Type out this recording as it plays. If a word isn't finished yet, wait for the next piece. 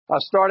I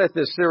started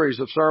this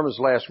series of sermons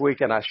last week,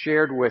 and I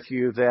shared with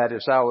you that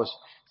as I was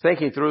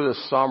thinking through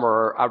this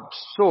summer, I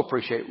so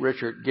appreciate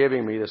Richard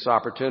giving me this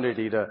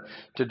opportunity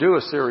to do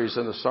a series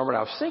in the summer. And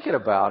I was thinking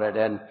about it,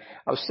 and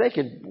I was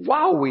thinking,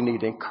 wow, we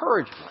need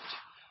encouragement.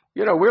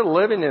 You know, we're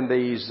living in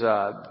these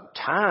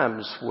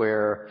times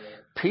where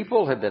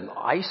people have been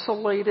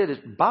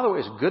isolated. By the way,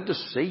 it's good to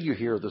see you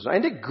here.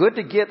 Ain't it good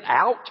to get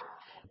out,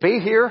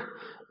 be here,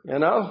 you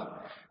know?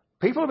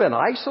 People have been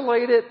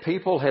isolated.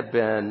 People have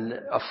been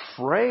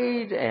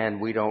afraid,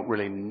 and we don't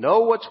really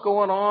know what's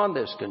going on.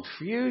 There's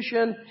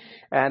confusion,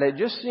 and it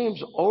just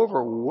seems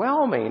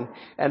overwhelming,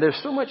 and there's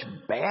so much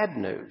bad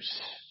news.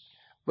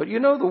 But you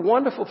know, the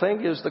wonderful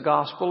thing is the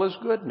gospel is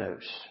good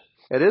news.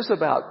 It is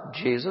about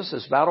Jesus.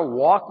 It's about a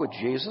walk with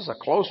Jesus, a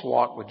close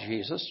walk with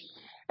Jesus.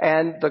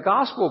 And the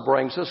gospel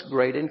brings us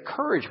great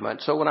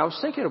encouragement. So when I was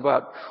thinking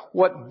about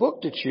what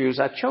book to choose,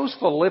 I chose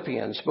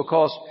Philippians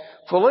because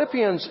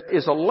Philippians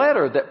is a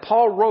letter that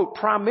Paul wrote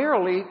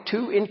primarily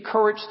to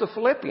encourage the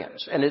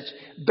Philippians. And its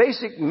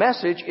basic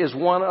message is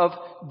one of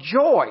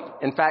joy.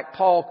 In fact,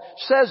 Paul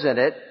says in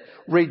it,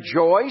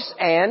 rejoice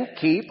and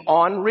keep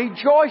on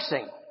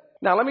rejoicing.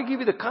 Now, let me give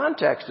you the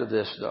context of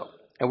this, though.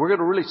 And we're going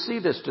to really see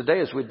this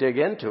today as we dig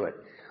into it.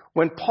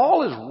 When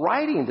Paul is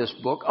writing this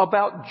book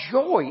about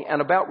joy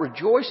and about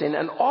rejoicing,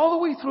 and all the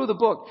way through the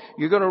book,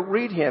 you're going to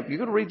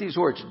read these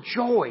words,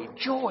 joy,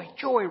 joy,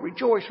 joy,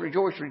 rejoice,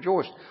 rejoice,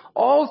 rejoice.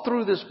 All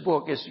through this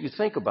book, as you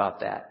think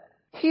about that,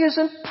 he is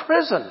in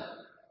prison.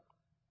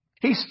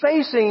 He's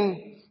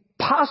facing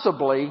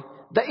possibly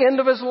the end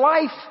of his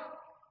life.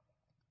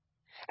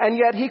 And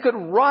yet he could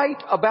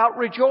write about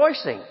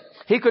rejoicing.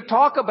 He could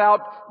talk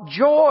about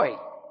joy.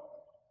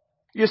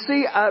 You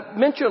see, I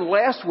mentioned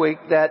last week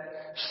that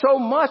so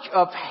much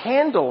of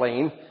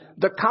handling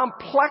the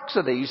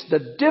complexities,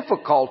 the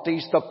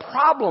difficulties, the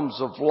problems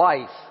of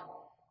life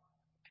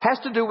has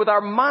to do with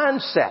our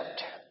mindset.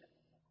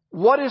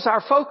 What is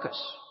our focus?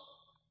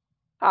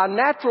 Our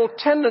natural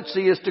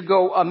tendency is to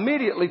go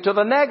immediately to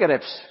the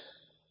negatives,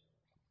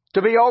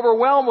 to be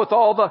overwhelmed with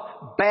all the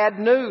bad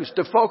news,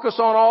 to focus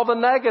on all the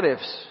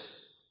negatives.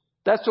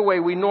 That's the way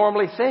we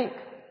normally think.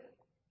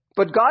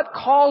 But God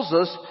calls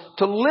us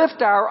to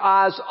lift our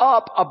eyes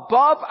up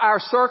above our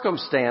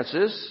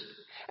circumstances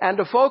and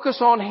to focus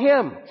on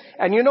Him.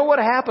 And you know what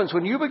happens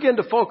when you begin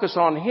to focus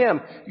on Him?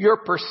 Your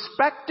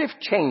perspective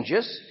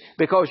changes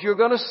because you're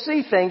going to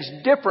see things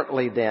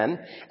differently then,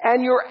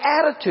 and your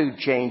attitude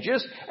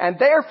changes, and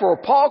therefore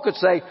Paul could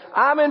say,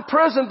 I'm in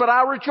prison, but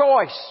I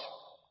rejoice.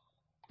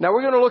 Now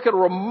we're going to look at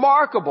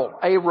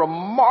a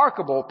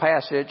remarkable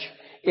passage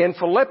in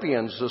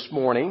Philippians this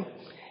morning,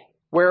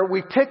 where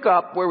we pick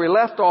up where we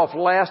left off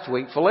last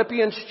week,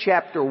 Philippians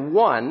chapter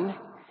 1,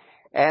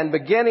 and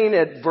beginning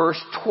at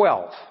verse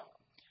 12,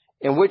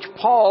 in which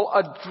Paul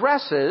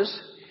addresses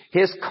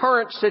his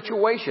current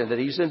situation, that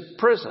he's in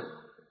prison.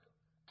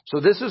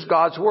 So this is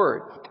God's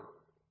Word.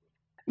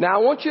 Now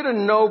I want you to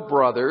know,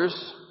 brothers,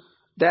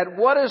 that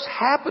what has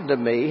happened to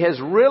me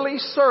has really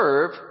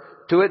served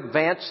to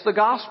advance the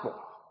gospel.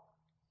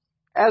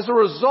 As a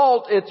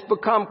result, it's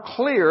become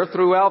clear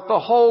throughout the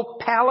whole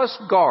palace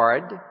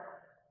guard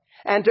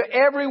and to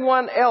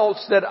everyone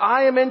else that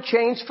I am in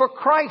chains for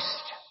Christ.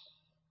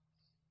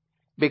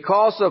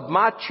 Because of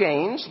my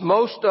chains,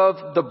 most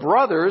of the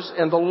brothers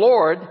in the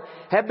Lord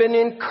have been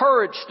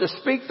encouraged to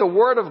speak the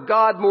word of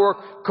God more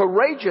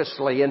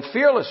courageously and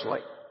fearlessly.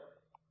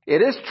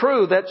 It is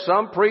true that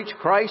some preach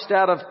Christ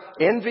out of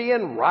envy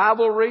and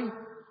rivalry,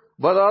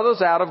 but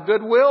others out of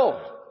goodwill.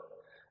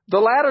 The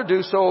latter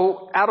do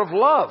so out of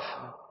love,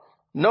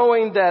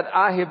 knowing that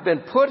I have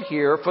been put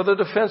here for the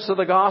defense of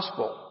the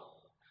gospel.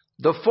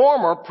 The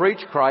former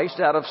preach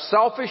Christ out of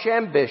selfish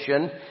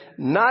ambition,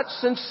 not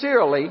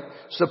sincerely,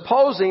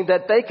 supposing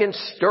that they can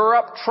stir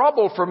up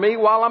trouble for me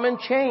while I'm in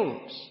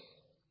chains.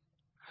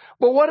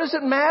 But what does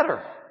it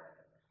matter?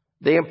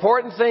 The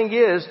important thing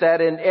is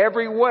that in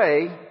every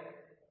way,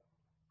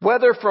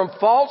 whether from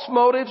false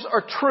motives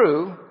or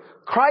true,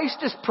 Christ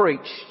is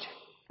preached.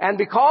 And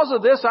because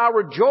of this, I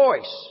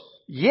rejoice.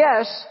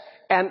 Yes,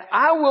 and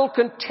I will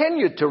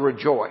continue to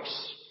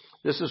rejoice.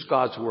 This is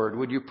God's Word.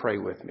 Would you pray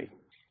with me?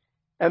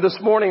 And this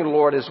morning,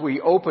 Lord, as we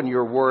open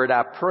your word,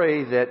 I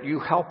pray that you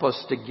help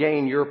us to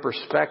gain your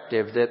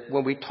perspective, that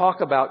when we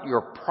talk about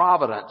your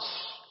providence,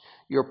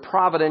 your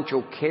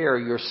providential care,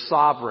 your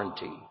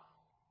sovereignty,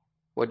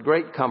 what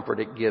great comfort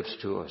it gives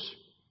to us.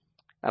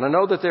 And I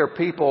know that there are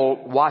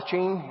people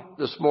watching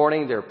this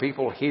morning, there are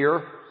people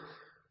here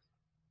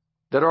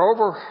that are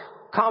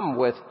overcome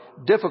with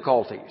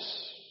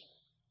difficulties.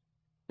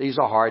 These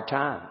are hard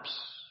times.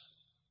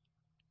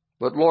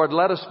 But Lord,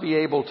 let us be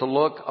able to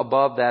look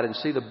above that and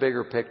see the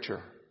bigger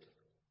picture.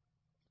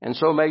 And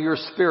so may your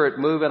Spirit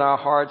move in our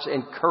hearts.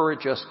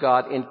 Encourage us,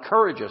 God.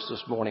 Encourage us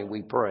this morning,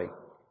 we pray.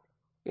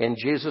 In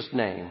Jesus'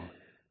 name,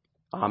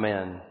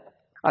 amen.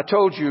 I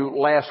told you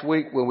last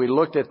week when we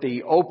looked at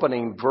the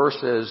opening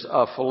verses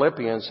of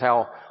Philippians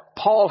how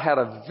Paul had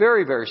a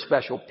very, very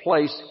special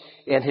place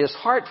in his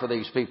heart for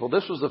these people.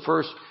 This was the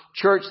first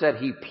church that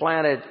he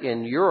planted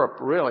in Europe,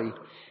 really.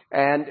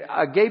 And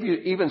I gave you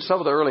even some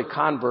of the early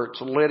converts,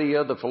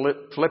 Lydia, the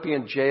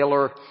Philippian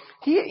jailer.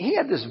 He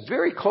had this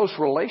very close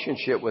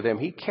relationship with them.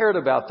 He cared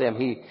about them.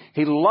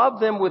 He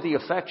loved them with the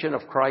affection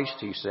of Christ,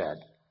 he said.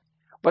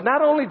 But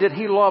not only did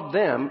he love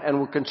them and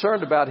were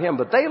concerned about him,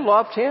 but they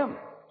loved him.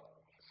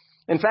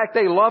 In fact,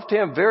 they loved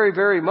him very,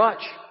 very much.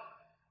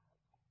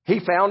 He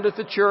founded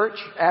the church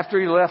after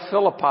he left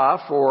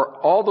Philippi.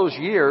 For all those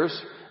years,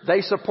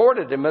 they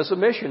supported him as a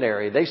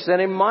missionary. They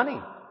sent him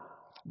money.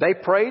 They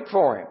prayed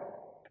for him.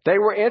 They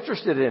were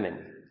interested in him.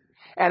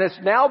 And it's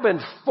now been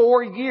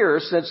 4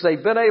 years since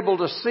they've been able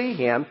to see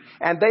him,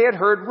 and they had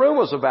heard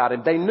rumors about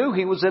him. They knew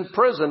he was in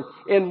prison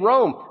in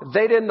Rome.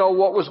 They didn't know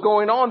what was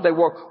going on. They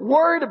were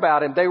worried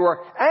about him. They were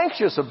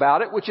anxious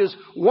about it, which is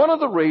one of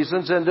the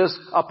reasons in this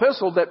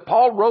epistle that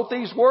Paul wrote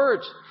these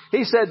words.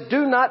 He said,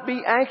 "Do not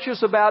be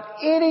anxious about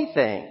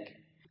anything,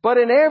 but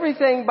in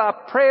everything by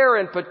prayer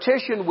and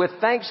petition with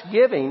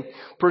thanksgiving,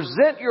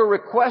 present your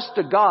request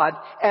to God,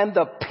 and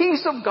the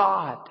peace of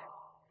God,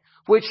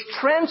 which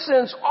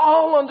transcends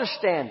all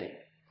understanding,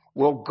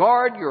 will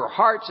guard your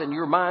hearts and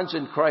your minds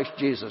in Christ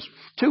Jesus."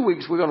 2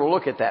 weeks we're going to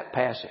look at that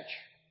passage.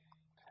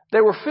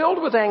 They were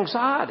filled with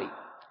anxiety.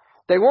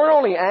 They weren't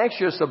only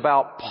anxious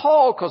about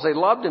Paul because they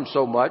loved him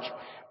so much,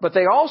 but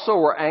they also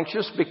were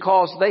anxious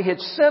because they had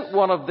sent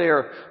one of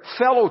their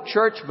fellow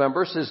church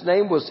members. His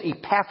name was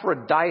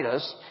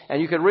Epaphroditus,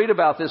 and you can read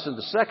about this in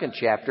the 2nd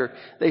chapter.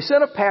 They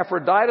sent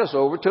Epaphroditus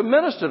over to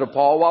minister to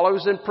Paul while he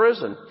was in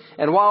prison.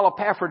 And while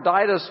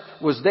Epaphroditus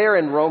was there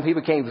in Rome, he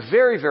became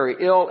very, very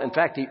ill. In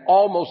fact, he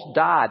almost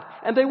died,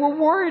 and they were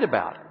worried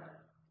about him.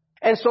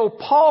 And so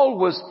Paul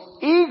was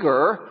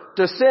eager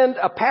to send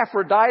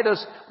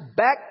Epaphroditus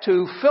back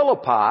to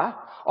Philippi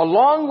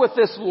along with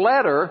this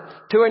letter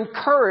to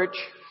encourage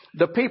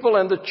the people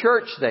in the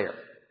church there.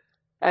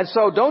 And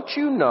so don't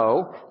you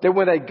know that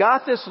when they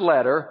got this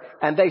letter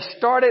and they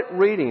started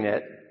reading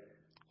it,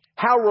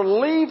 how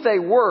relieved they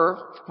were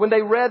when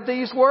they read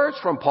these words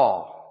from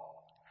Paul.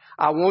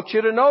 "I want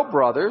you to know,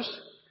 brothers,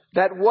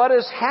 that what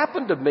has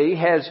happened to me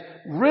has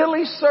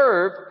really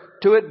served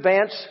to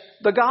advance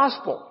the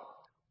gospel."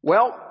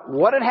 Well,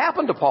 what had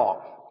happened to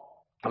Paul?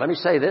 Let me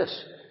say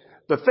this.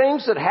 The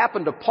things that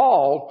happened to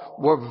Paul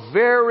were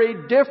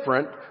very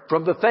different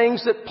from the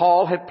things that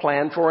Paul had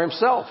planned for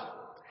himself.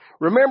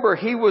 Remember,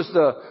 he was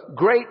the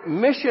great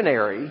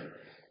missionary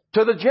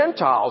to the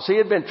Gentiles. He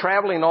had been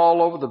traveling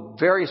all over the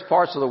various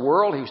parts of the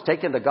world. He was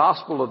taking the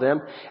gospel to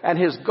them, and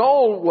his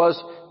goal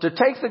was to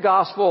take the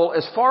gospel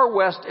as far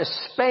west as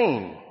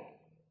Spain.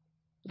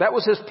 That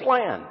was his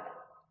plan.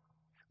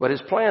 But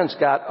his plans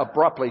got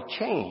abruptly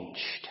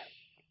changed.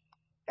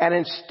 And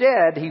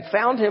instead, he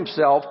found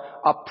himself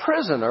a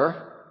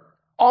prisoner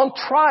on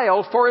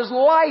trial for his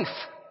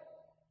life.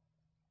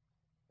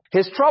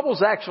 His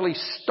troubles actually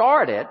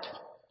started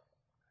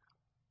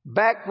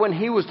back when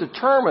he was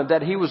determined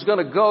that he was going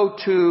to go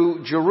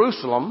to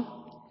Jerusalem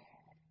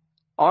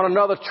on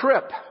another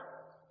trip.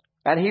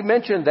 And he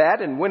mentioned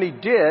that, and when he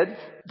did,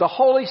 the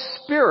Holy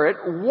Spirit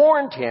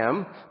warned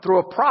him through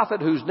a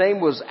prophet whose name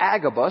was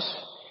Agabus.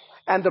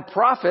 And the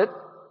prophet,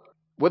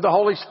 with the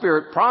Holy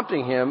Spirit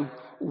prompting him,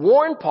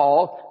 warned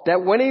Paul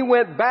that when he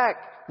went back,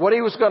 what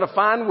he was going to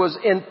find was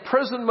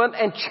imprisonment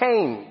and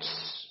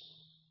chains.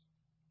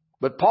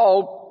 But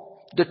Paul,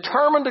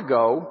 determined to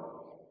go,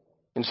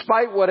 in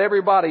spite of what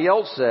everybody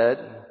else said,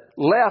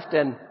 left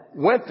and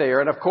went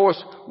there. And of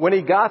course, when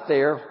he got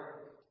there,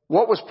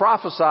 what was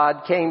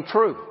prophesied came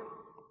true.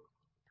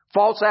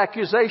 False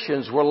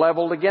accusations were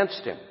leveled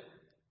against him.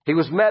 He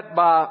was met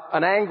by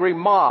an angry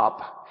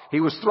mob. He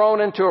was thrown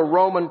into a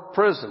Roman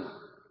prison.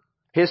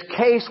 His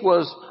case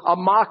was a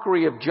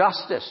mockery of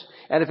justice.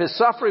 And if his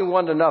suffering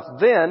wasn't enough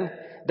then,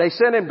 they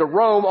sent him to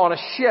Rome on a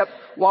ship.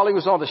 While he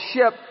was on the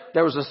ship,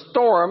 there was a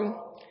storm,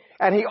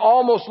 and he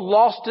almost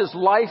lost his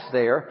life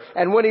there.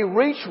 And when he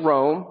reached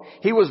Rome,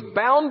 he was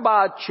bound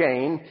by a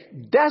chain,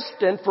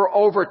 destined for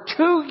over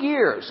 2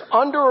 years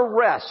under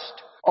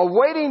arrest,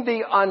 awaiting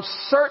the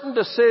uncertain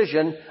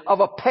decision of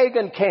a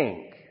pagan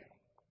king.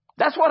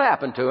 That's what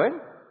happened to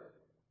him.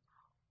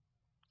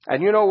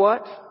 And you know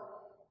what?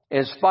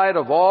 In spite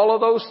of all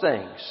of those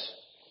things,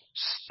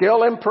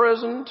 still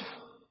imprisoned,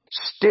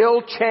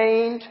 still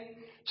chained,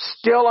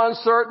 still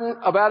uncertain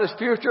about his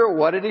future,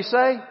 what did he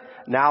say?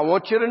 "Now I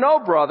want you to know,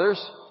 brothers,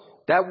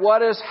 that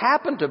what has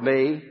happened to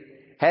me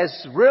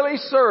has really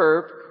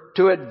served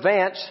to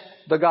advance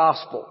the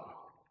gospel."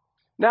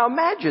 Now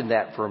imagine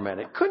that for a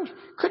minute. Couldn't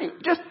you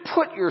just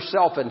put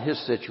yourself in his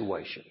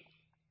situation?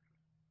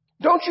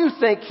 Don't you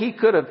think he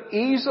could have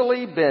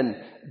easily been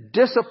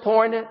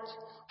disappointed,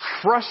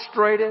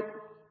 frustrated,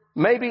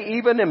 maybe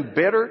even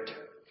embittered?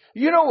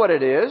 You know what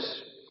it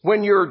is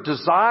when your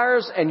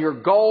desires and your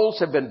goals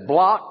have been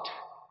blocked.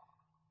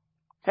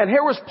 And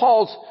here was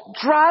Paul's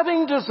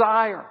driving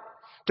desire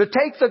to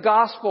take the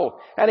gospel,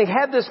 and he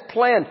had this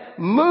plan,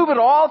 move it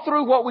all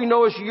through what we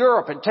know as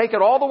Europe and take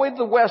it all the way to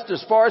the west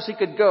as far as he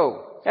could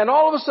go. And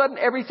all of a sudden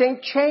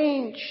everything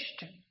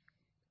changed.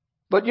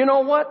 But you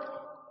know what?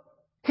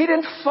 He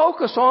didn't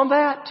focus on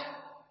that.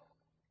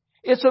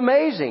 It's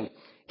amazing.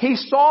 He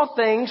saw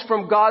things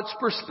from God's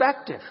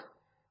perspective.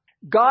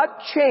 God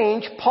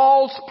changed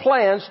Paul's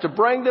plans to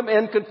bring them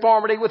in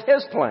conformity with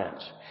His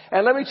plans.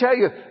 And let me tell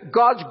you,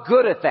 God's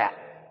good at that.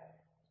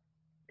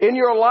 In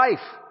your life,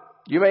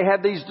 you may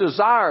have these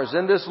desires.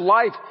 In this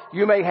life,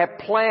 you may have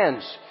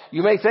plans.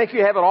 You may think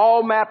you have it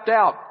all mapped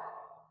out.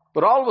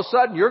 But all of a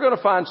sudden, you're going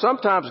to find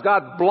sometimes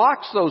God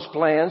blocks those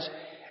plans,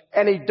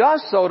 and He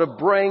does so to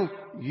bring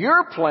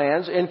your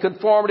plans in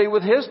conformity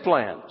with His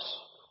plans.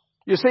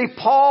 You see,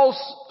 Paul's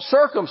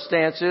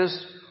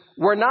circumstances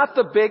were not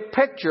the big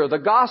picture. The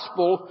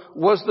gospel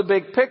was the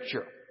big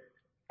picture.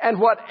 And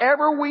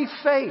whatever we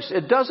face,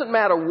 it doesn't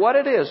matter what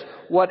it is,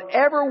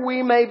 whatever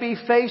we may be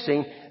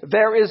facing,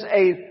 there is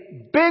a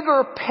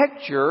bigger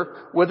picture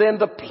within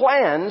the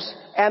plans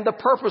and the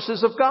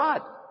purposes of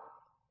God.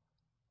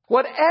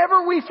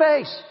 Whatever we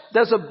face,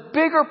 there's a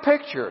bigger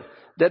picture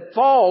that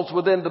falls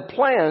within the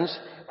plans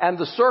and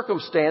the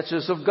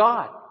circumstances of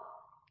God.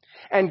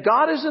 And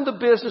God is in the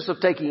business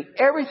of taking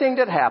everything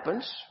that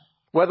happens,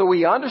 whether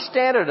we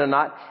understand it or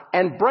not,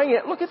 and bring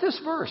it. Look at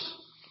this verse.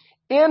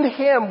 In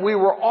Him we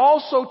were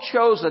also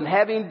chosen,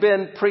 having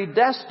been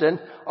predestined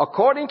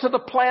according to the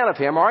plan of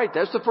Him. All right,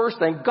 that's the first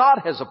thing. God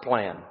has a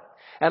plan.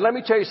 And let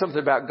me tell you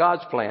something about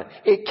God's plan.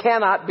 It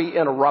cannot be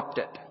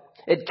interrupted.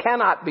 It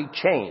cannot be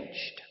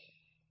changed.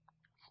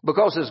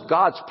 Because it's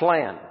God's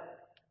plan.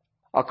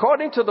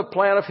 According to the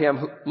plan of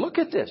Him, look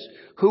at this,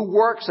 who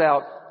works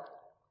out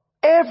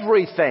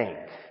everything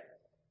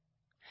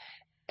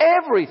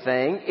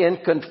in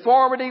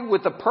conformity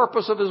with the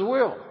purpose of His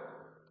will.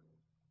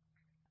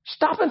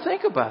 Stop and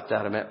think about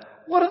that a minute.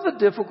 What are the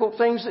difficult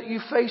things that you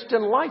faced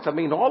in life? I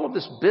mean, all of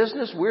this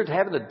business we're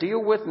having to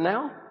deal with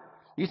now.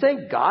 You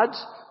think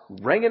God's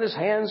wringing His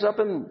hands up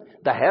in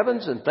the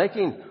heavens and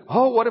thinking,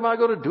 oh, what am I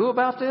going to do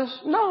about this?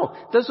 No,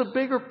 there's a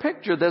bigger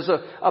picture. There's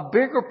a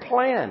bigger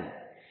plan.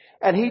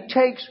 And He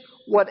takes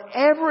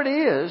whatever it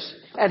is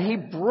and He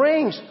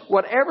brings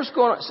whatever's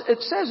going on.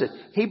 It says it.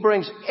 He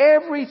brings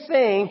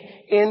everything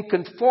in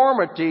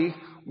conformity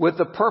with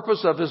the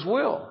purpose of His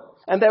will.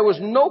 And there was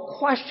no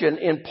question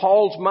in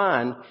Paul's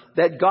mind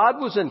that God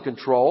was in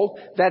control,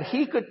 that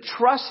he could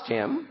trust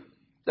Him.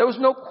 There was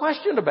no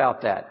question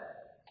about that.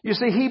 You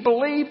see, he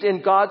believed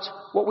in God's,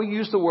 what we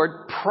use the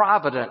word,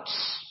 providence,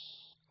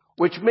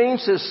 which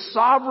means His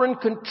sovereign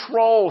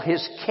control,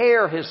 His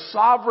care, His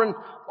sovereign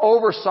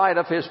oversight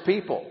of His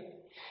people.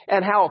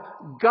 And how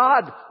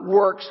God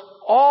works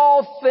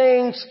all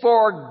things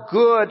for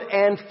good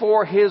and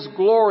for His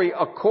glory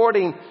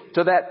according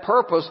to that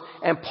purpose.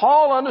 And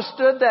Paul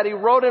understood that. He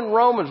wrote in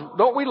Romans.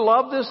 Don't we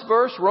love this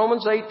verse?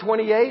 Romans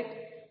 8:28.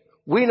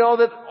 We know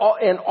that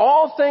in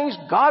all things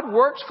God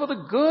works for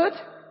the good.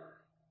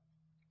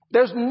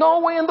 There's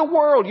no way in the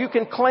world you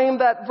can claim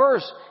that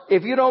verse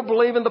if you don't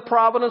believe in the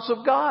providence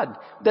of God.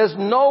 There's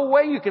no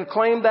way you can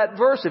claim that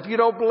verse if you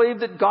don't believe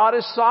that God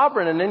is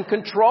sovereign and in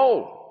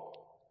control.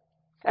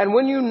 And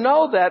when you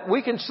know that,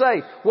 we can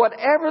say,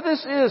 whatever this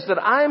is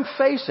that I'm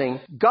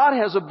facing, God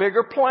has a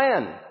bigger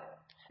plan.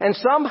 And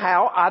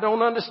somehow, I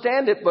don't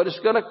understand it, but it's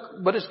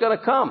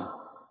gonna come.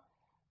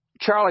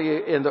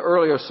 Charlie, in the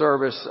earlier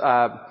service,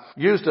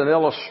 used an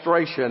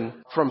illustration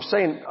from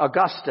St.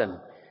 Augustine.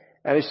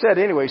 And he said,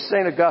 anyway,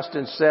 St.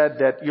 Augustine said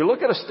that you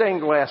look at a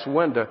stained glass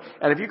window,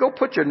 and if you go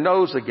put your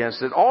nose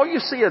against it, all you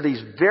see are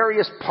these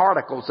various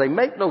particles. They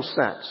make no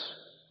sense.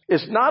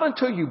 It's not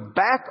until you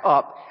back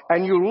up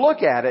and you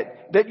look at it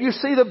that you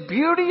see the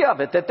beauty of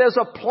it, that there's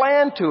a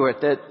plan to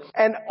it,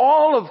 and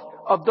all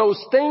of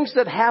those things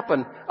that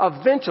happen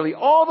eventually,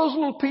 all those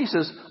little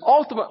pieces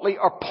ultimately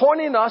are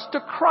pointing us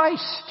to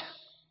Christ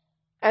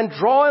and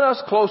drawing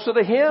us closer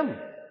to Him.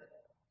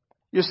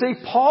 You see,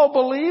 Paul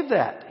believed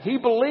that. He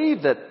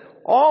believed that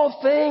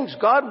all things,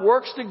 God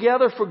works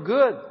together for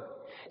good.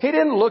 He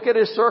didn't look at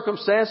his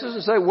circumstances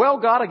and say, well,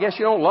 God, I guess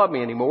you don't love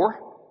me anymore.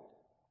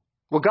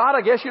 Well, God,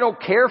 I guess you don't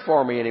care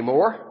for me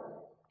anymore.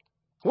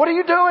 What are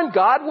you doing,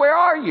 God? Where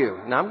are you?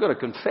 Now, I'm going to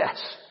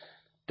confess.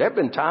 There have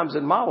been times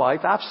in my life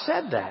I've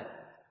said that.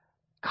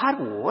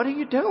 God, what are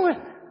you doing?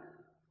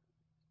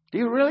 Do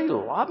you really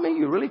love me?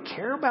 You really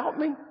care about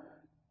me?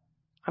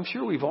 I'm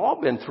sure we've all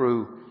been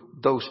through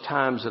those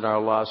times in our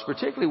lives,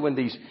 particularly when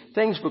these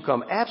things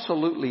become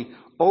absolutely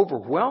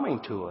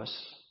overwhelming to us.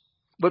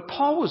 But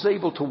Paul was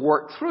able to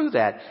work through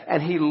that,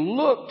 and he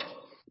looked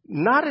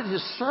not at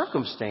his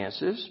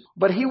circumstances,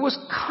 but he was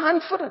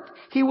confident.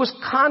 He was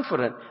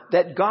confident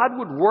that God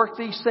would work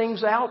these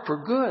things out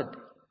for good.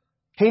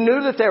 He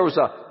knew that there was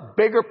a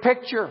bigger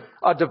picture,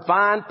 a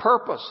divine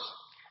purpose,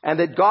 and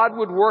that God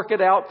would work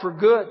it out for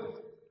good.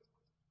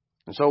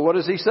 And so what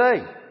does he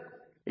say?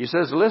 He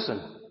says,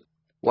 listen,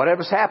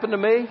 whatever's happened to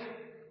me,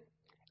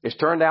 it's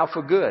turned out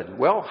for good.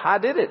 Well, how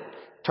did it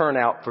turn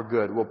out for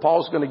good? Well,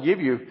 Paul's going to give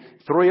you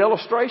 3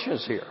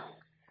 illustrations here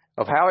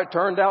of how it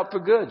turned out for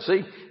good.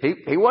 See,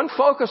 he wasn't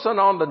focusing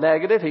on the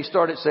negative. He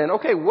started saying,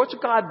 okay, what's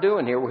God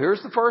doing here? Well,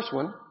 here's the first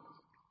one.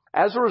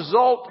 As a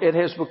result, it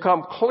has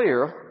become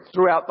clear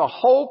throughout the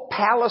whole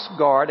palace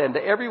guard and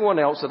to everyone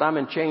else that I'm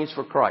in chains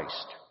for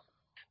Christ.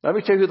 Let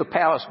me tell you who the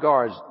palace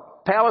guards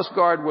palace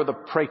guard were the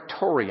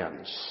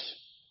Praetorians.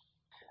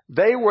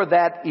 They were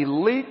that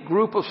elite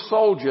group of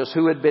soldiers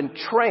who had been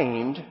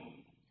trained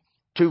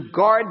to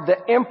guard the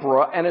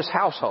emperor and his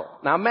household.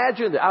 Now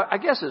imagine, I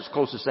guess it's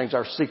closest things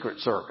our Secret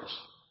Service,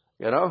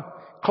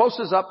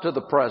 closest up to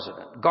the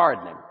president,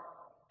 guarding him.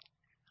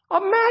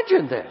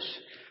 Imagine this.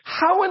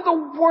 How in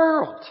the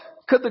world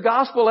could the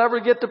gospel ever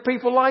get to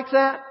people like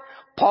that?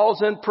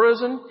 Paul's in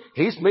prison.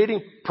 He's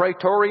meeting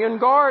Praetorian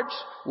guards.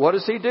 What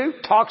does he do?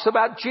 Talks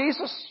about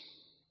Jesus.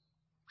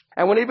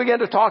 And when he began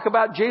to talk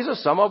about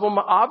Jesus, some of them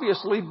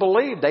obviously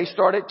believed. They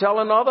started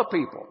telling other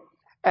people.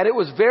 And it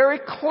was very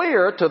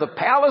clear to the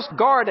palace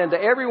guard and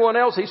to everyone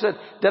else, he said,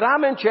 that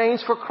I'm in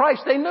chains for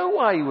Christ. They knew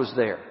why he was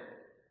there.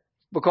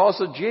 Because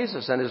of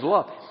Jesus and his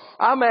love.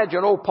 I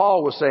imagine old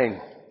Paul was saying,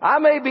 I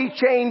may be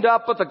chained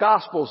up, but the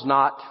gospel's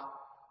not.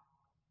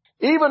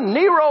 Even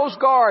Nero's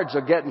guards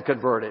are getting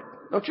converted.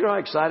 Don't you know how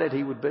excited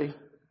he would be?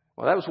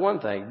 Well, that was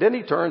one thing. Then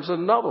he turns to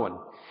another one.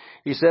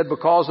 He said,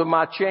 because of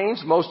my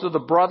chains, most of the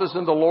brothers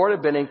in the Lord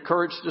have been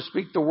encouraged to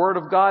speak the word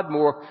of God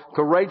more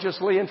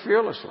courageously and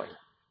fearlessly.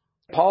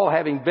 Paul,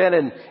 having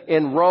been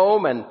in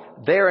Rome and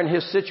there in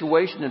his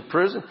situation in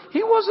prison,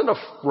 he wasn't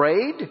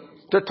afraid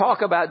to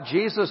talk about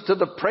Jesus to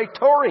the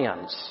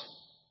Praetorians.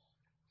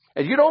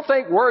 And you don't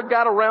think word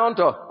got around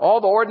to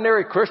all the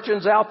ordinary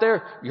Christians out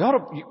there?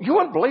 You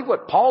wouldn't believe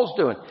what Paul's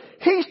doing.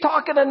 He's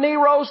talking to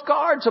Nero's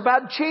guards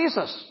about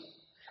Jesus.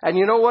 And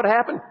you know what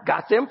happened?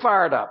 Got them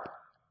fired up.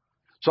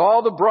 So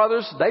all the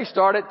brothers, they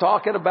started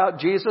talking about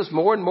Jesus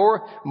more and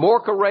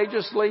more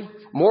courageously,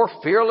 more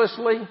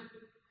fearlessly.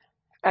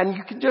 And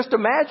you can just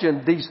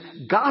imagine these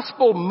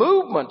gospel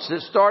movements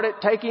that started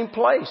taking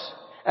place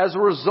as a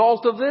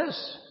result of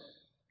this.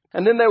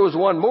 And then there was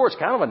one more. It's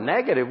kind of a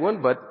negative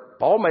one, but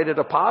Paul made it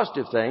a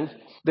positive thing.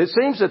 It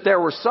seems that there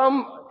were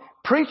some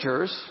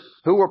preachers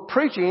who were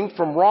preaching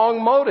from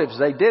wrong motives.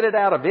 They did it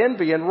out of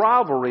envy and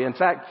rivalry. In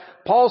fact,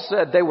 Paul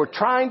said they were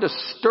trying to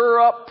stir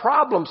up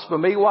problems for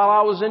me while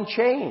I was in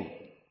chain.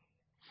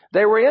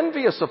 They were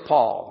envious of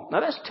Paul.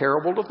 Now that's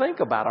terrible to think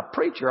about. A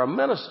preacher, a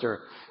minister,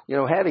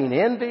 having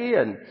envy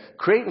and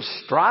creating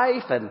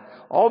strife and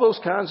all those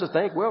kinds of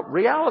things. Well,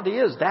 reality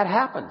is that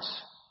happens.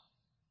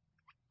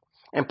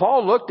 And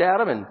Paul looked at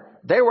them and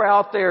they were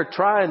out there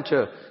trying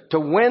to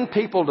win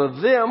people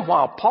to them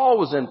while Paul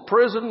was in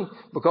prison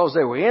because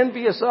they were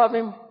envious of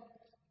him.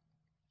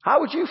 How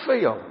would you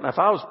feel? Now, if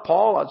I was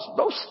Paul, I'd say,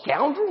 those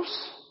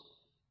scoundrels?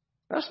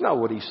 That's not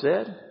what he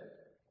said.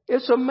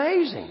 It's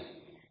amazing.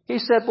 He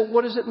said, but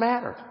what does it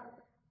matter?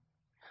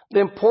 The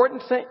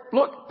important thing,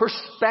 look,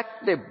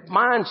 perspective,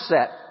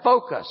 mindset,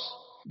 focus.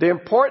 The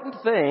important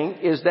thing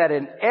is that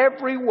in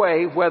every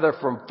way, whether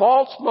from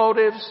false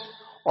motives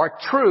or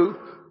truth,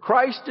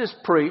 Christ is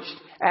preached,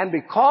 and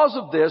because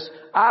of this,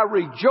 I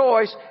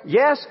rejoice.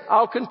 Yes,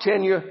 I'll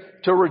continue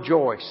to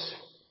rejoice.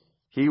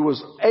 He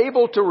was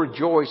able to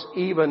rejoice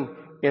even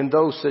in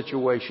those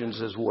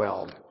situations as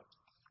well.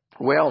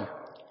 Well,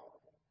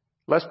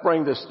 let's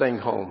bring this thing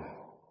home.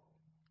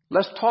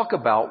 Let's talk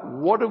about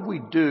what do we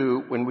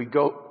do when we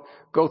go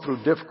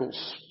through difficult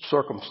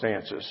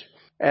circumstances.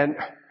 And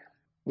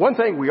one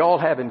thing we all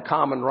have in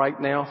common right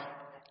now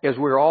is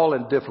we're all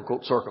in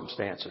difficult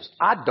circumstances.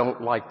 I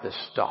don't like this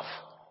stuff.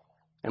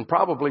 And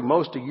probably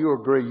most of you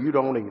agree you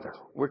don't either.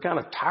 We're kind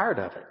of tired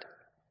of it.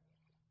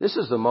 This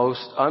is the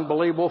most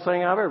unbelievable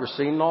thing I've ever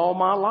seen in all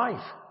my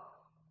life.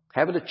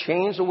 Having to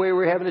change the way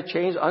we're having to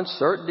change.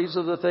 Uncertainties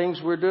of the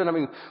things we're doing. I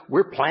mean,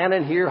 we're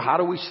planning here. How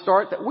do we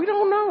start that? We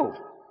don't know.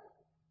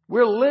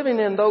 We're living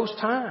in those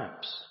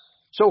times.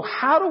 So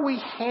how do we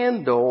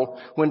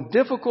handle when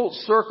difficult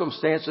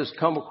circumstances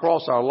come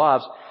across our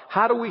lives?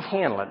 How do we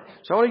handle it?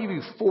 So I want to give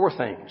you 4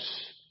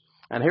 things.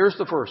 And here's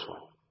the first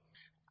one.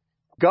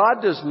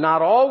 God does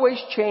not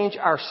always change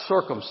our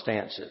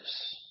circumstances,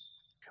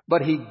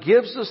 but He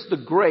gives us the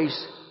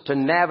grace to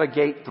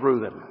navigate through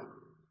them.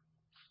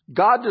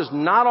 God does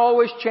not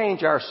always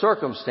change our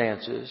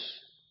circumstances,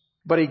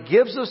 but He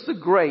gives us the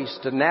grace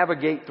to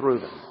navigate through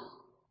them.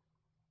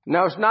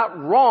 Now, it's not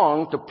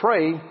wrong to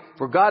pray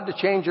for God to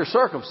change your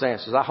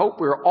circumstances. I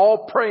hope we're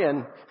all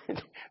praying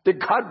that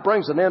God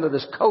brings an end to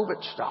this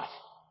COVID stuff.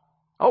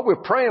 I hope we're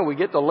praying we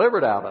get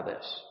delivered out of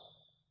this.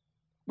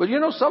 But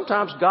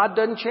sometimes God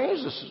doesn't change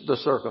the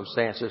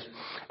circumstances.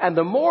 And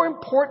the more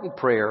important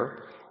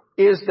prayer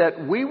is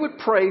that we would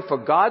pray for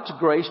God's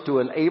grace to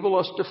enable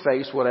us to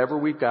face whatever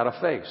we've got to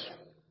face.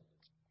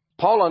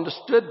 Paul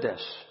understood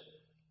this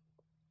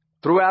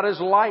throughout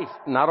his life.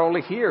 Not only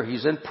here,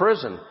 he's in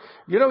prison.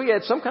 He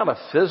had some kind of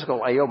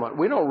physical ailment.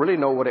 We don't really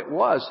know what it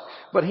was,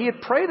 but he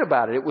had prayed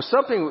about it. It was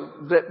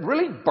something that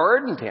really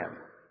burdened him.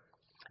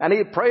 And he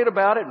had prayed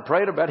about it and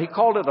prayed about it. He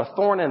called it a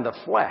thorn in the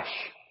flesh.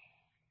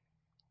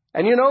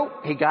 And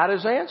he got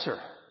his answer.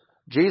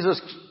 Jesus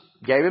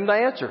gave him the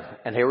answer.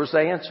 And here was the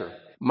answer.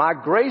 My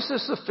grace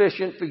is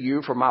sufficient for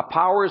you, for my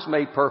power is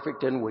made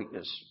perfect in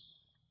weakness.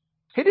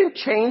 He didn't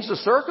change the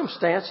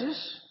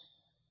circumstances,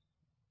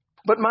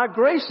 but my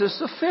grace is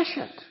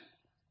sufficient.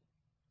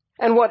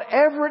 And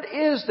whatever it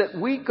is that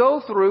we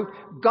go through,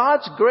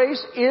 God's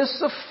grace is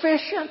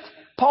sufficient.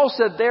 Paul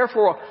said,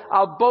 therefore,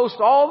 I'll boast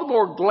all the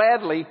more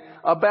gladly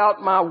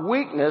about my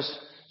weakness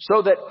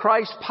so that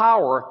Christ's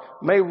power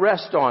may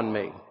rest on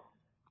me.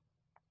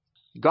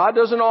 God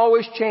doesn't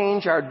always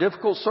change our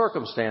difficult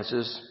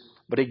circumstances,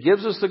 but He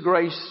gives us the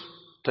grace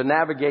to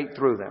navigate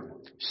through them.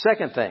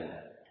 Second thing,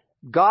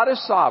 God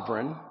is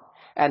sovereign,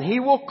 and He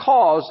will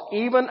cause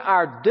even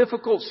our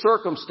difficult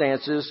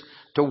circumstances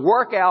to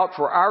work out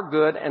for our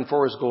good and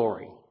for His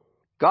glory.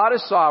 God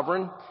is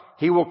sovereign.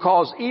 He will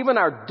cause even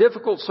our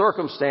difficult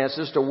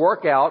circumstances to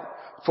work out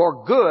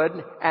for good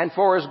and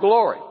for His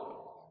glory.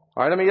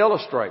 All right, let me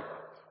illustrate.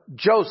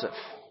 Joseph.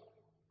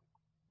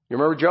 You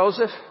remember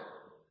Joseph?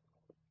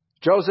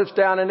 Joseph's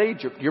down in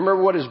Egypt. You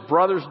remember what his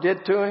brothers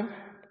did to him?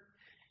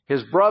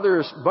 His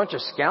brothers, a bunch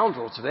of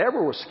scoundrels. If they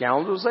ever were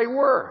scoundrels, they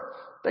were.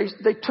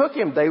 They took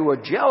him. They were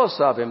jealous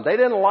of him. They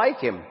didn't like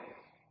him.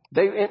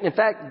 In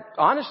fact,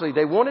 honestly,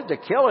 they wanted to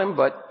kill him,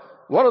 but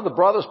one of the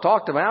brothers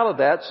talked him out of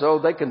that, so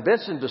they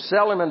convinced him to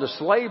sell him into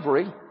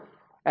slavery,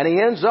 and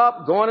he ends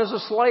up going as a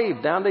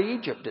slave down to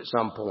Egypt at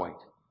some point.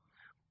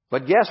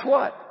 But guess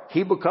what?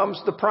 He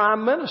becomes the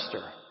prime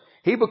minister.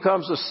 He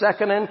becomes the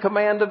second in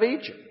command of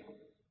Egypt.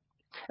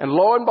 And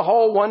lo and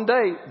behold, one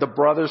day, the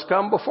brothers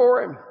come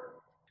before him.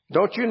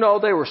 Don't you know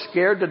they were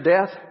scared to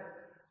death?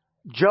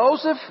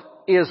 Joseph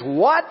is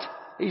what?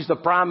 He's the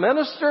prime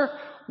minister?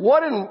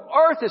 What in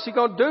earth is he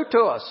going to do to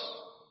us?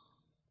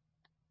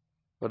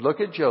 But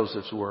look at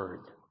Joseph's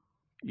word.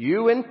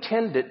 You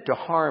intended to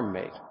harm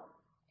me,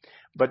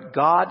 but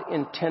God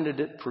intended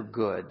it for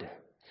good,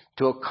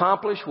 to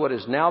accomplish what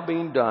is now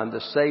being done,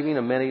 the saving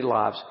of many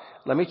lives.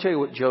 Let me tell you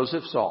what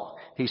Joseph saw.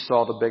 He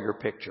saw the bigger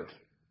picture.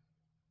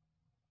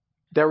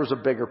 There was a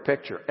bigger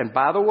picture. And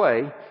by the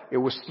way, it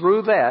was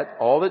through that,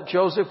 all that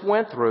Joseph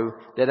went through,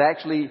 that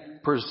actually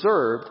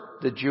preserved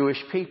the Jewish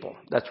people.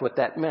 That's what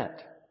that meant.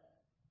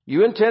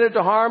 You intended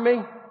to harm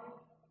me?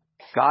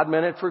 God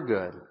meant it for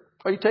good.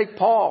 Or you take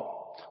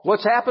Paul.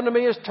 What's happened to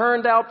me has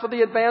turned out for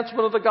the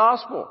advancement of the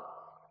gospel.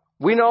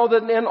 We know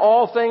that in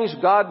all things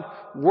God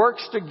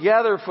works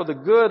together for the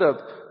good of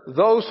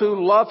those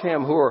who love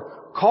Him, who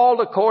are called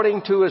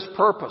according to His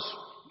purpose.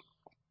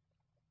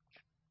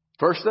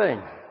 First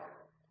thing,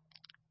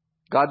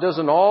 God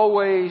doesn't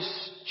always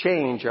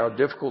change our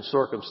difficult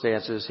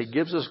circumstances. He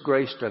gives us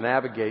grace to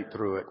navigate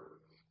through it.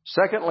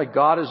 Secondly,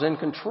 God is in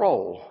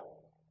control,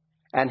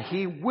 and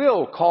He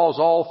will cause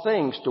all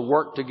things to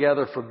work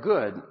together for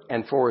good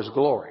and for His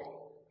glory.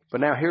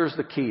 But now here's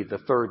the key, the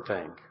third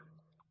thing.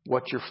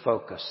 What's your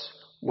focus?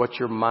 What's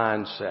your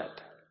mindset?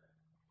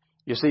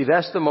 You see,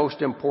 that's the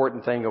most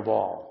important thing of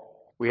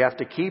all. We have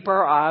to keep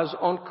our eyes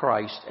on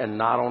Christ and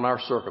not on our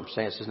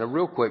circumstances. Now,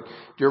 real quick, do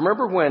you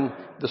remember when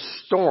the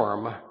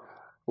storm,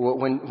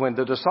 when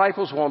the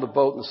disciples were on the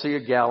boat in the Sea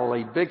of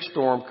Galilee, big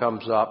storm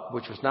comes up,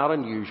 which was not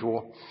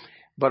unusual,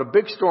 but a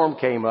big storm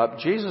came up.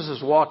 Jesus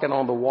is walking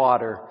on the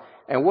water,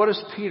 and what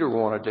does Peter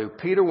want to do?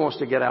 Peter wants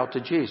to get out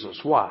to Jesus.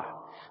 Why?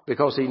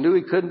 Because he knew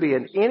he couldn't be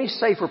in any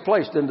safer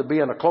place than to be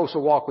in a closer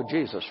walk with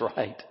Jesus,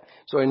 right?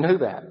 So he knew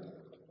that.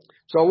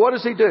 So what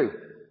does he do?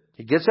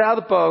 He gets out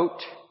of the boat,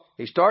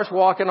 he starts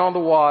walking on the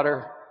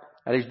water,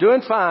 and he's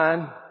doing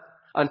fine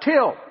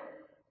until,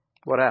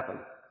 what happened?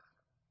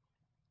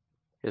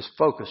 His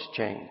focus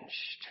changed.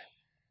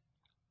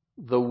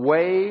 The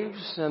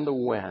waves and the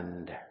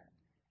wind.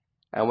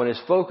 And when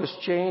his focus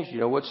changed, you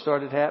know what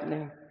started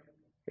happening?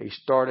 He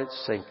started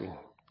sinking.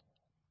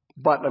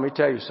 But let me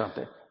tell you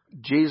something.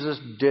 Jesus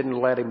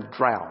didn't let him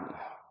drown.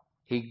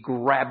 He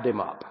grabbed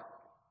him up.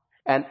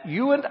 And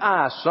you and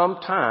I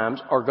sometimes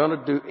are going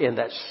to do in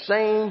that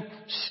same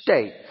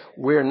state.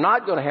 We're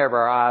not going to have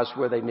our eyes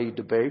where they need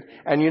to be.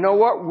 And you know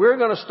what? We're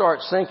going to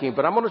start sinking.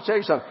 But I'm going to tell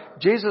you something.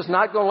 Jesus is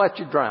not going to let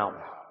you drown.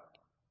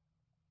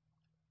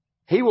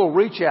 He will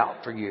reach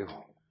out for you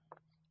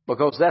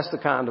because that's the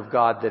kind of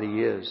God that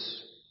He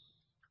is.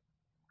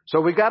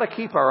 So we've got to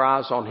keep our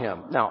eyes on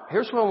Him. Now,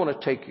 here's where I want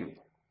to take you.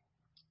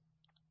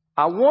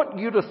 I want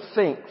you to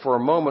think for a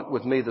moment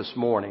with me this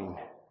morning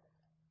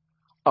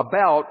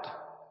about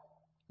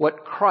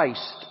what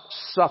Christ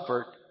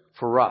suffered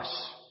for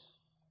us.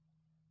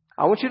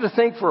 I want you to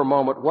think for a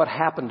moment what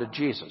happened to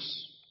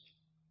Jesus.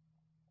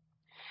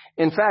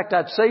 In fact,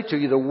 I'd say to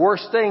you, the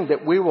worst thing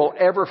that we will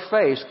ever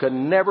face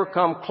can never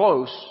come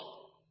close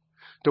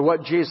to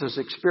what Jesus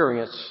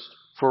experienced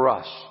for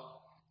us.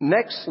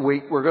 Next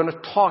week, we're going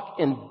to talk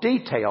in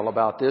detail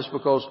about this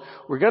because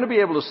we're going to be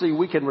able to see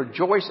we can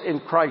rejoice in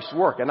Christ's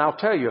work. And I'll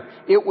tell you,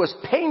 it was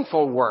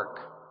painful work.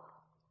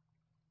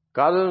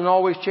 God doesn't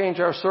always change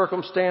our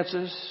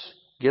circumstances,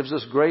 gives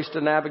us grace to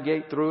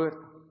navigate through it.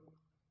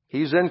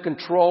 He's in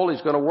control.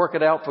 He's going to work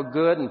it out for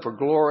good and for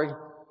glory.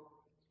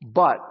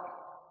 But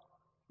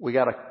we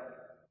got to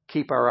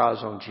keep our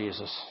eyes on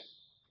Jesus.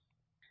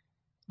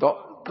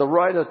 The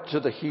writer to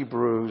the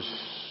Hebrews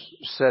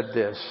said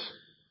this,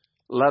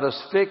 let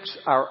us fix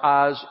our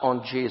eyes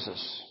on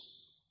Jesus.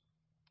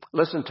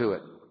 Listen to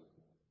it.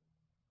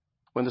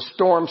 When the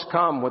storms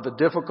come, when the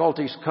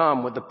difficulties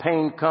come, when the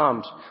pain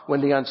comes,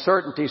 when the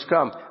uncertainties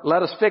come,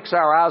 let us fix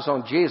our eyes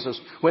on Jesus.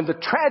 When the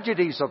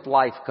tragedies of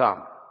life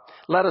come,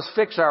 let us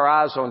fix our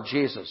eyes on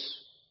Jesus.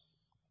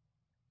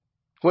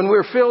 When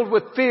we're filled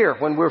with fear,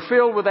 when we're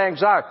filled with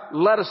anxiety,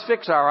 let us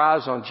fix our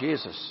eyes on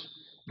Jesus,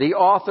 the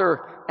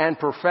author and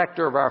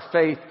perfecter of our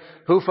faith,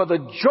 who for the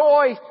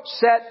joy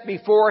set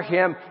before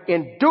him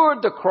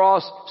endured the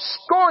cross,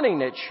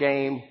 scorning its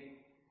shame,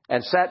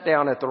 and sat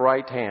down at the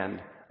right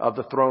hand of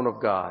the throne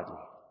of God.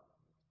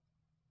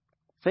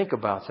 Think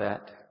about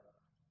that.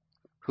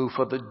 Who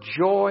for the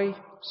joy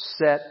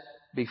set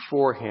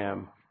before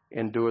him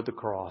endured the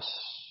cross.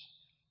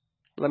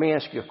 Let me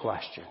ask you a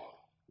question.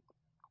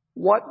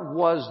 What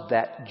was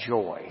that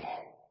joy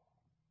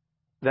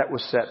that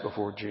was set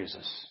before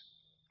Jesus?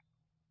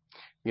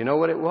 You know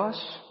what it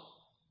was?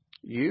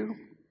 You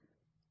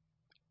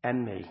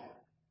and me.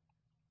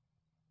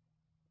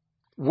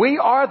 We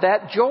are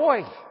that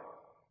joy.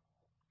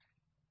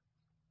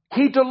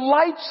 He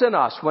delights in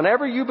us.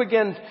 Whenever you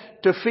begin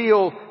to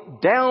feel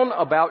down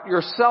about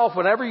yourself,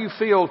 whenever you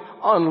feel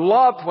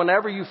unloved,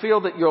 whenever you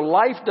feel that your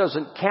life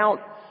doesn't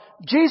count,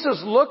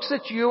 Jesus looks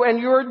at you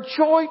and you're a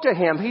joy to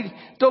him. He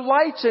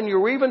delights in you.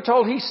 We're even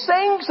told he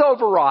sings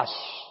over us.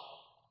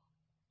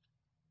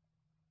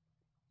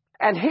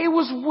 And he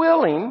was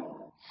willing,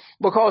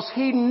 because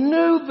he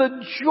knew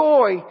the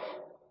joy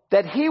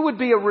that he would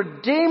be a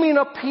redeeming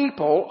of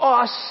people,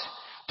 us,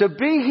 to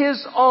be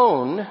his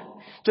own,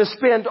 to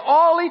spend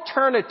all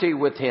eternity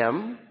with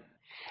him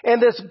in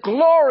this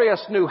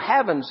glorious new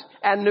heavens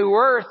and new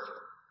earth.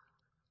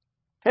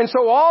 And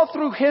so all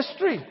through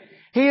history,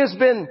 he has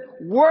been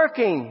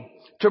working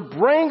to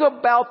bring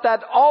about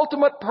that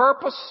ultimate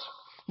purpose,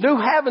 new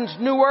heavens,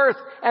 new earth,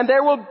 and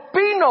there will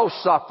be no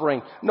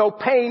suffering, no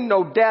pain,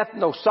 no death,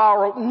 no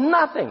sorrow,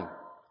 nothing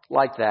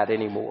like that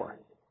anymore.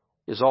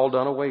 Is all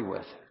done away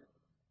with.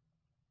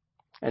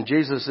 And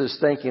Jesus is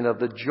thinking of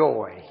the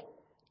joy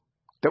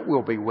that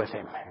will be with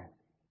him.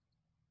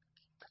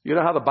 You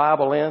know how the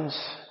Bible ends?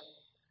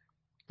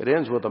 It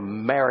ends with a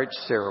marriage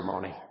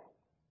ceremony.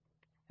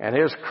 And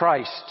here's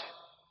Christ,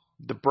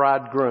 the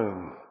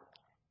bridegroom.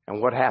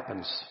 And what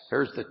happens?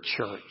 Here's the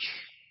church,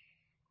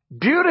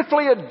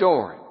 beautifully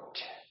adorned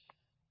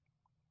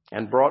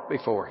and brought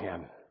before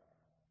him.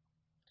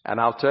 And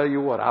I'll tell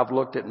you what, I've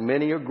looked at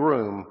many a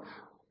groom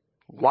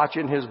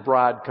watching his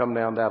bride come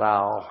down that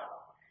aisle.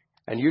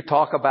 And you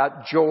talk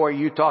about joy,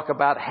 you talk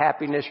about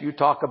happiness, you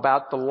talk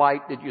about the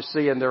light that you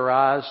see in their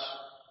eyes.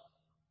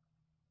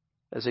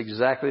 That's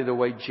exactly the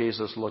way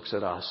Jesus looks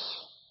at us,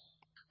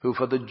 who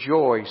for the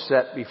joy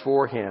set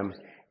before him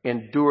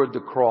endured the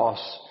cross,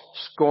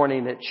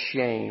 scorning its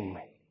shame,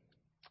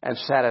 and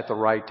sat at the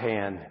right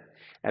hand.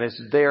 And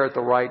it's there at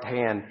the right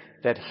hand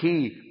that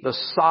he, the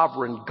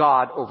sovereign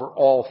God over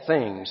all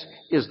things,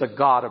 is the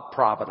God of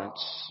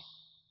Providence,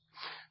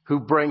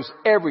 who brings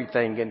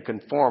everything in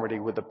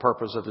conformity with the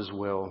purpose of his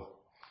will.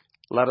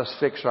 Let us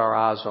fix our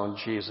eyes on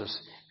Jesus.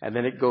 And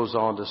then it goes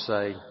on to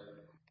say,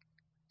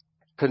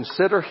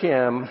 consider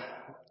him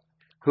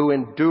who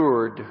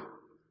endured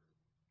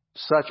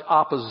such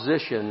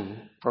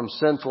opposition from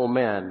sinful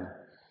men,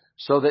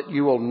 so that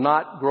you will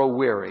not grow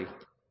weary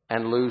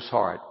and lose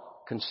heart.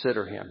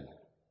 Consider him.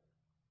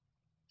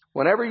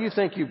 Whenever you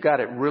think you've got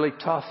it really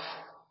tough,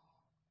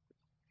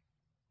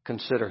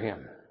 consider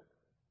him.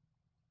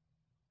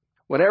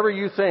 Whenever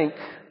you think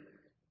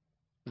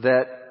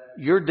that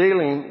you're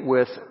dealing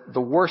with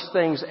the worst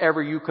things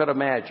ever you could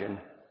imagine,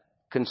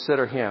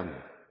 consider him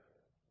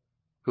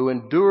who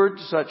endured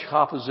such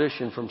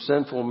opposition from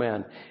sinful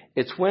men.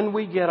 It's when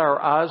we get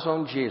our eyes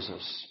on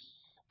Jesus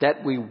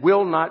that we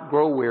will not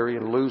grow weary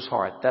and lose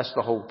heart. That's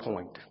the whole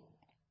point.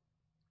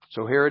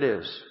 So here it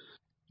is.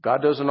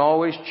 God doesn't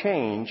always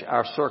change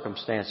our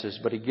circumstances,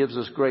 but he gives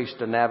us grace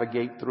to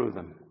navigate through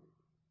them.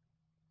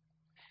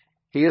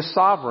 He is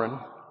sovereign,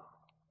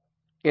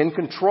 in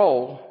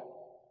control,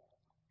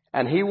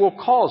 and he will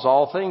cause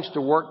all things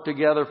to work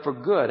together for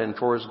good and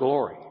for his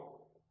glory.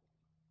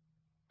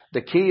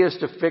 The key is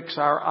to fix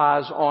our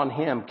eyes on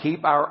him.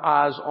 Keep our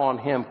eyes on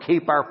him.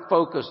 Keep our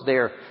focus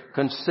there.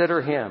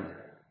 Consider him.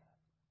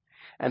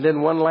 And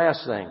then one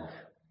last thing.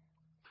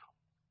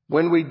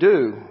 When we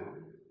do,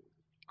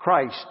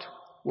 Christ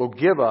will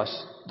give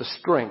us the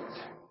strength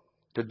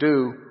to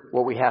do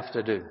what we have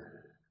to do.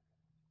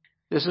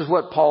 This is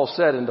what Paul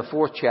said in the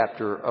 4th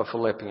chapter of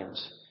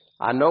Philippians.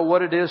 I know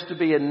what it is to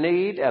be in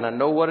need, and I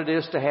know what it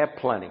is to have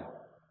plenty.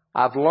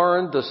 I've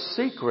learned the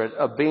secret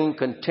of being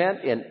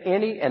content in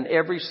any and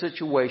every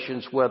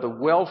situation, whether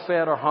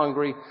well-fed or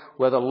hungry,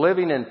 whether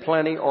living in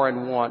plenty or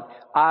in want.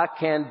 I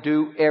can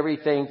do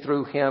everything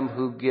through him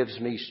who gives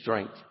me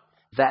strength.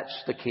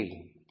 That's the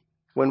key.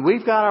 When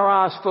we've got our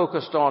eyes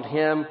focused on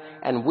him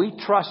and we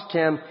trust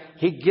him,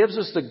 he gives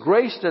us the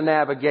grace to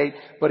navigate,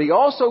 but he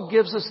also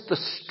gives us the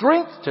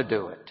strength to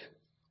do it,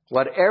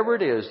 whatever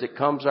it is that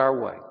comes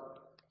our way.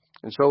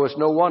 And so it's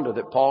no wonder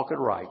that Paul could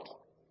write,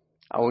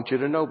 I want you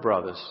to know,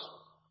 brothers,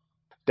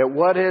 that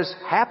what has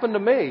happened to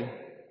me,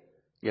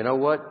 you know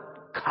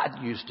what?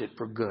 God used it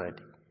for good.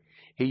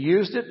 He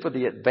used it for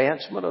the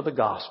advancement of the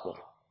gospel.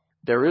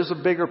 There is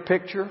a bigger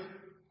picture.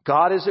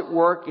 God is at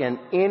work in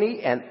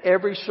any and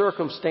every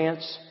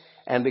circumstance.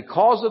 And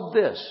because of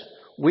this,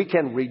 We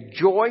can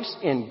rejoice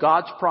in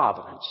God's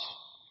providence,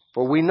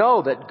 for we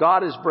know that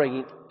God is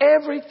bringing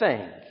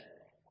everything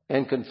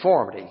in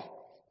conformity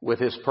with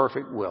His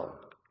perfect will.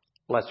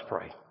 Let's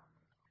pray.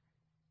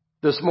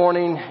 This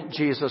morning,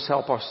 Jesus,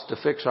 help us to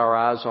fix our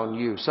eyes on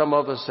You. Some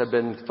of us have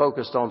been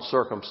focused on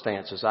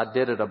circumstances. I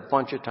did it a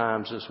bunch of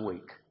times this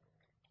week.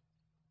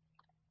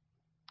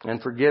 And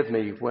forgive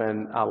me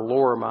when I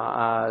lower my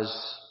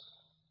eyes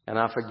and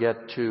I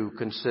forget to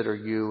consider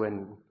You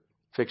and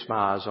fix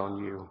my eyes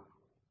on You.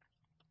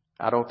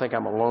 I don't think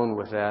I'm alone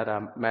with that.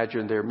 I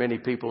imagine there are many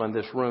people in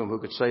this room who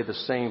could say the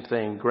same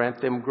thing. Grant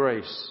them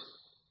grace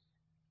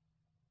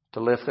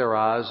to lift their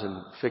eyes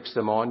and fix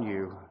them on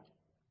You.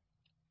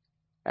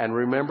 And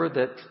remember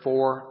that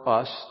for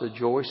us, the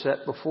joy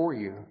set before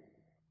You,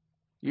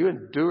 You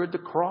endured the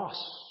cross.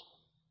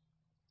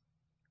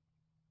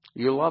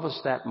 You love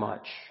us that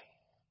much.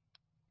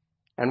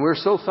 And we're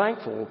so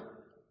thankful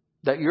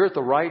that You're at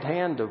the right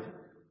hand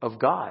of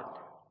God,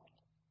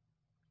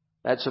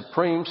 that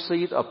supreme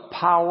seat of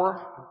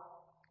power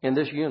in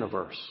this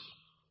universe.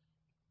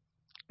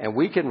 And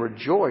we can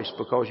rejoice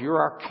because You're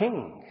our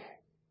King.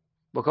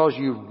 Because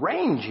You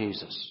reign,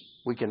 Jesus,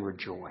 we can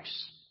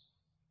rejoice.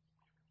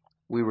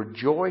 We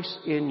rejoice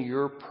in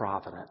Your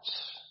providence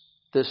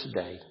this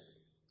day.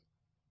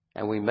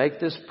 And we make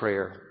this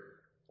prayer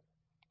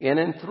in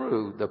and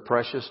through the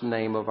precious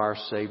name of our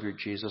Savior,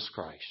 Jesus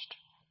Christ.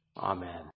 Amen.